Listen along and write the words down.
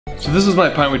So this was my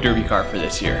Pinewood Derby car for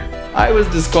this year. I was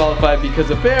disqualified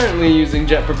because apparently using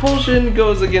jet propulsion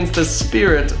goes against the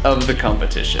spirit of the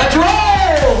competition. Let's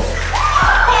roll!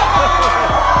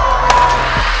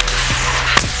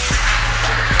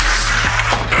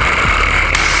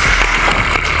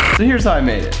 So here's how I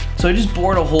made it. So I just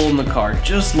bored a hole in the car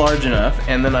just large enough,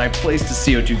 and then I placed a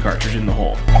CO2 cartridge in the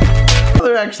hole. Well,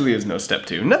 there actually is no step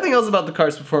 2. Nothing else about the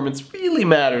car's performance really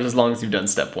matters as long as you've done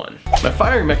step 1. My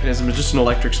firing mechanism is just an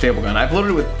electric stable gun. I've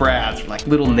loaded it with brads, or like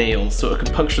little nails, so it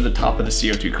can puncture the top of the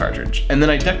CO2 cartridge. And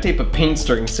then I duct tape a paint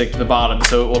stirring stick to the bottom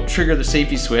so it will trigger the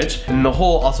safety switch, and the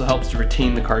hole also helps to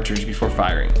retain the cartridge before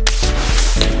firing.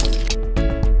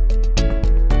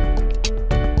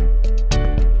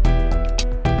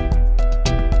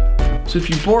 So if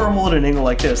you bore a hole at an angle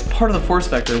like this, part of the force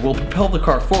vector will propel the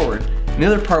car forward, and the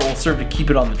other part will serve to keep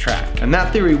it on the track. And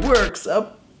that theory works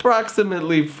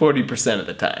approximately 40% of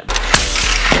the time.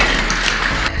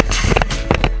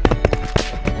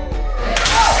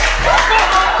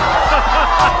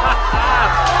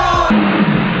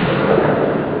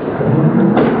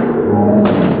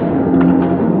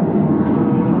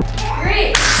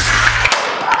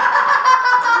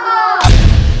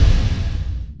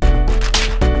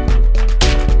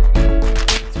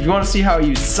 If you want to see how I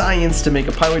use science to make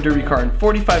a Pinewood Derby car in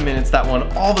 45 minutes that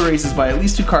won all the races by at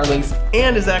least 2 car lengths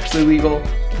and is actually legal,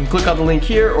 you can click on the link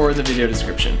here or in the video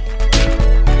description.